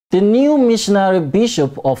The new missionary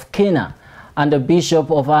bishop of Cana and the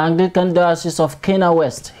bishop of Anglican Diocese of Cana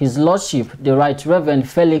West, His Lordship, the Right Reverend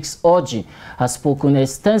Felix, has spoken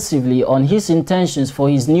extensively on his intentions for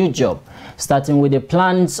his new job, starting with the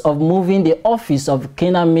plans of moving the office of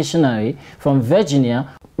Cana Missionary from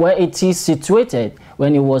Virginia, where it is situated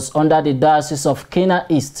when he was under the Diocese of Cana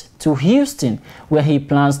East, to Houston, where he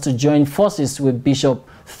plans to join forces with Bishop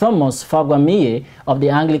Thomas Fagbamiye of the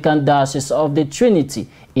Anglican Diocese of the Trinity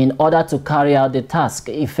in order to carry out the task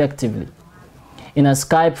effectively. In a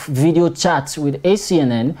Skype video chat with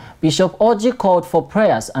ACNN, Bishop Orji called for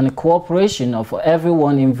prayers and cooperation of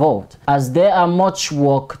everyone involved, as there are much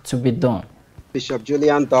work to be done. Bishop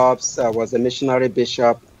Julian Dobbs was a missionary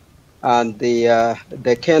bishop, and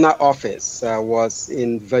the Cana office was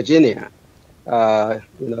in Virginia,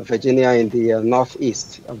 Virginia in the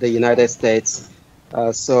northeast of the United States.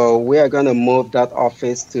 So we are going to move that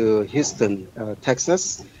office to Houston,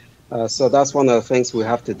 Texas. So that's one of the things we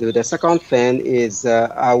have to do. The second thing is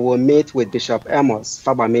I will meet with Bishop Amos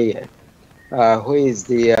Fagbamiye, who is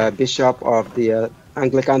the bishop of the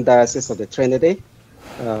Anglican Diocese of the Trinity,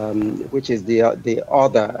 which is the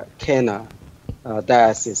other Cana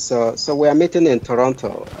diocese. So we are meeting in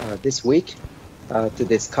Toronto this week to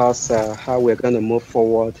discuss how we're going to move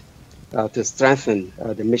forward to strengthen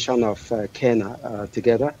the mission of Cana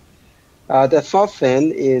together. The third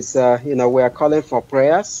thing is, we are calling for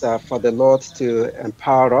prayers for the Lord to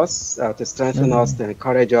empower us, to strengthen us, to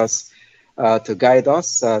encourage us, to guide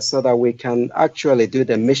us, so that we can actually do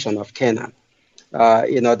the mission of Cana.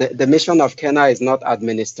 The mission of Cana is not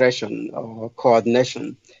administration or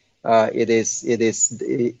coordination. It is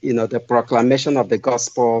the proclamation of the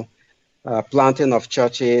gospel, planting of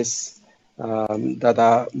churches that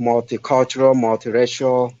are multicultural,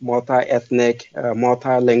 multiracial, multi-ethnic,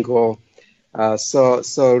 multilingual.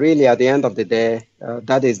 So really, at the end of the day,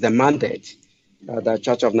 that is the mandate the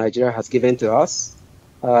Church of Nigeria has given to us,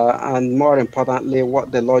 and more importantly,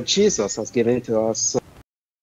 what the Lord Jesus has given to us.